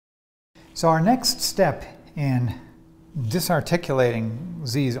So our next step in disarticulating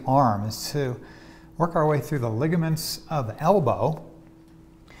Z's arm is to work our way through the ligaments of the elbow,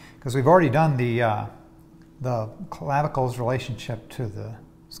 because we've already done the clavicle's relationship to the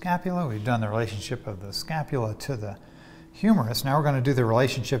scapula. We've done the relationship of the scapula to the humerus. Now we're going to do the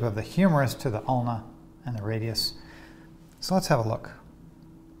relationship of the humerus to the ulna and the radius. So let's have a look.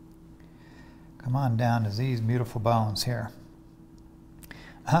 Come on down to these beautiful bones here.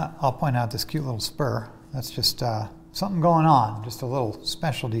 I'll point out this cute little spur. That's just something going on, just a little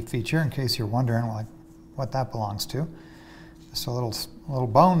specialty feature in case you're wondering what that belongs to. Just a little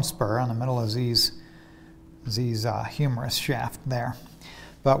bone spur on the middle of Z's humerus shaft there.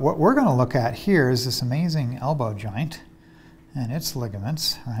 But what we're going to look at here is this amazing elbow joint and its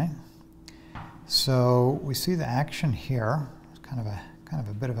ligaments, right? So we see the action here. It's kind of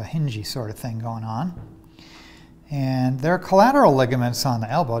a bit of a hingy sort of thing going on. And there are collateral ligaments on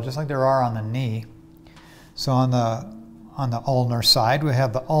the elbow, just like there are on the knee. So on the ulnar side, we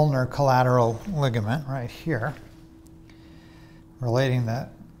have the ulnar collateral ligament right here, relating the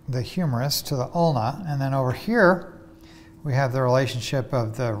humerus to the ulna. And then over here, we have the relationship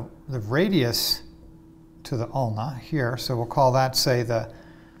of the radius to the ulna here. So we'll call that, say, the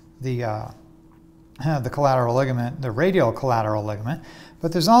collateral ligament, the radial collateral ligament.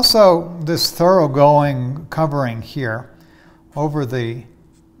 But there's also this thoroughgoing covering here over the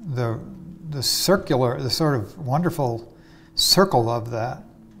circular, the sort of wonderful circle of the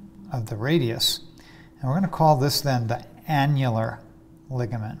radius. And we're going to call this then the annular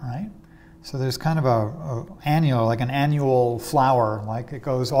ligament, right? So there's kind of a annular, like an annual flower, like it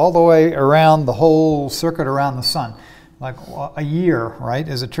goes all the way around the whole circuit around the sun. Like a year, right,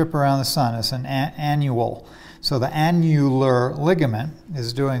 is a trip around the sun. It's an annual. So the annular ligament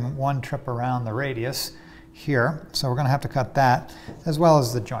is doing one trip around the radius here. So we're going to have to cut that, as well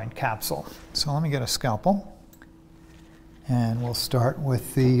as the joint capsule. So let me get a scalpel. And we'll start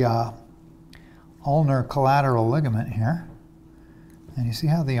with the ulnar collateral ligament here. And you see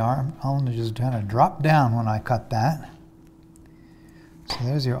how the ulna just kind of dropped down when I cut that. So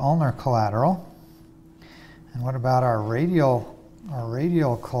there's your ulnar collateral. And what about our radial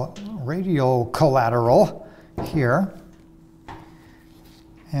collateral here?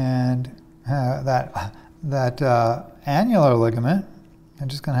 And that annular ligament, I'm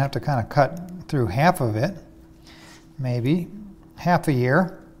just going to have to kind of cut through half of it, maybe half a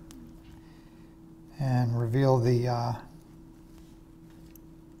year, and reveal the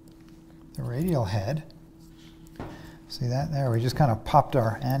radial head. See that there? We just kind of popped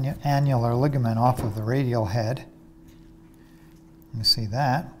our annular ligament off of the radial head. You see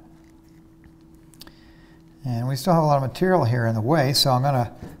that. And we still have a lot of material here in the way, so I'm going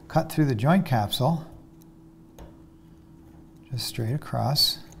to cut through the joint capsule, just straight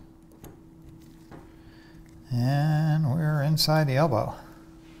across. And we're inside the elbow.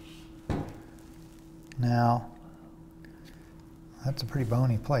 Now, that's a pretty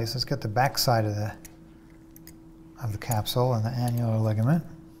bony place. Let's get the back side of the capsule and the annular ligament.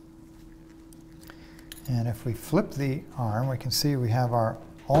 And if we flip the arm, we can see we have our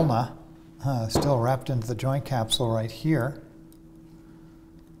ulna still wrapped into the joint capsule right here.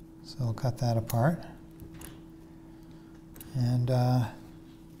 So we'll cut that apart. And there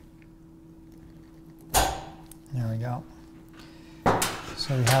we go.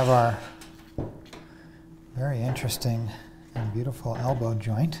 So we have our very interesting and beautiful elbow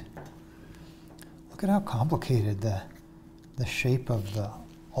joint. Look at how complicated the shape of the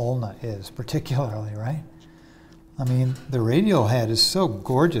ulna is, particularly, right? I mean, the radial head is so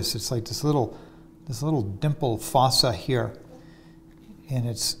gorgeous. It's like this little dimple fossa here in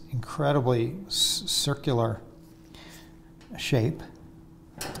its incredibly circular shape.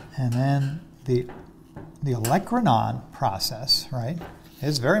 And then the olecranon process, right,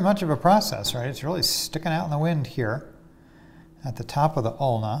 is very much of a process, right? It's really sticking out in the wind here at the top of the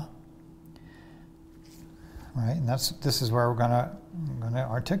ulna, right? And this is where we're going to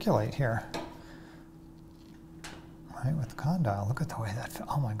articulate here, right, with the condyle. Look at the way that,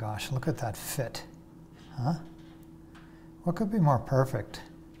 oh my gosh, look at that fit, huh? What could be more perfect?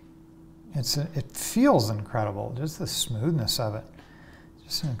 It feels incredible, just the smoothness of it.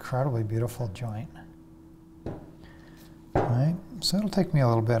 Just an incredibly beautiful joint, right? So it'll take me a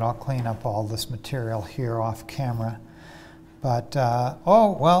little bit. I'll clean up all this material here off camera. But,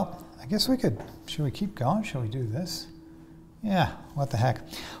 oh, well, I guess we could, should we keep going? Should we do this? Yeah, what the heck.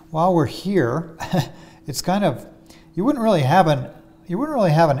 While we're here, it's kind of, you wouldn't really have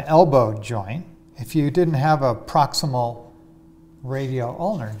an elbow joint if you didn't have a proximal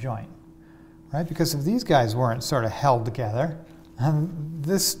radio-ulnar joint, right? Because if these guys weren't sort of held together, And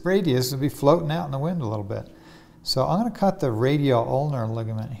this radius will be floating out in the wind a little bit. So I'm going to cut the radial ulnar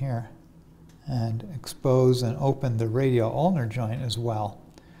ligament here and expose and open the radial ulnar joint as well.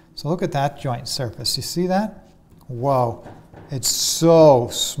 So look at that joint surface. You see that? Whoa, it's so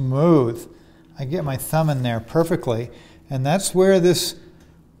smooth. I get my thumb in there perfectly, and that's where this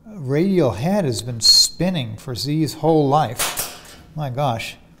radial head has been spinning for Z's whole life. My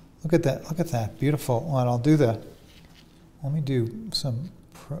gosh, look at that, beautiful. Well, let me do some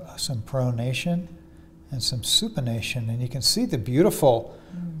pronation and some supination, and you can see the beautiful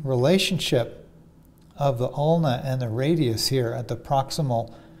relationship of the ulna and the radius here at the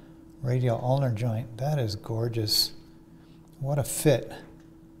proximal radial ulnar joint. That is gorgeous. What a fit.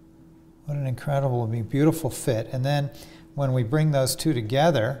 What an incredible, beautiful fit. And then when we bring those two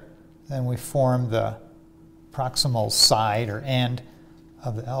together, then we form the proximal side or end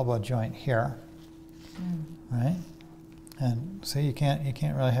of the elbow joint here, right? And see, you can't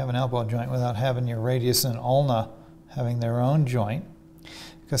really have an elbow joint without having your radius and ulna having their own joint,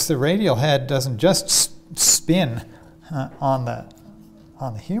 because the radial head doesn't just spin on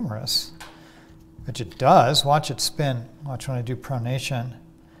the humerus, which it does. Watch it spin. Watch when I do pronation.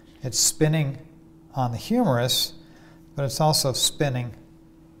 It's spinning on the humerus, but it's also spinning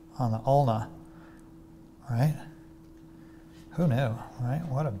on the ulna, right? Who knew, right?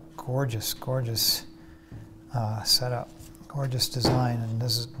 What a gorgeous, gorgeous setup. Gorgeous design, and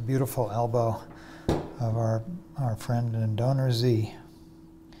this is a beautiful elbow of our friend and donor Z.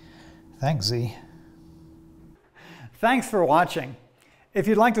 Thanks, Z. Thanks for watching. If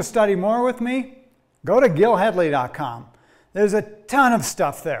you'd like to study more with me, go to gilhedley.com. There's a ton of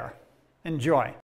stuff there. Enjoy.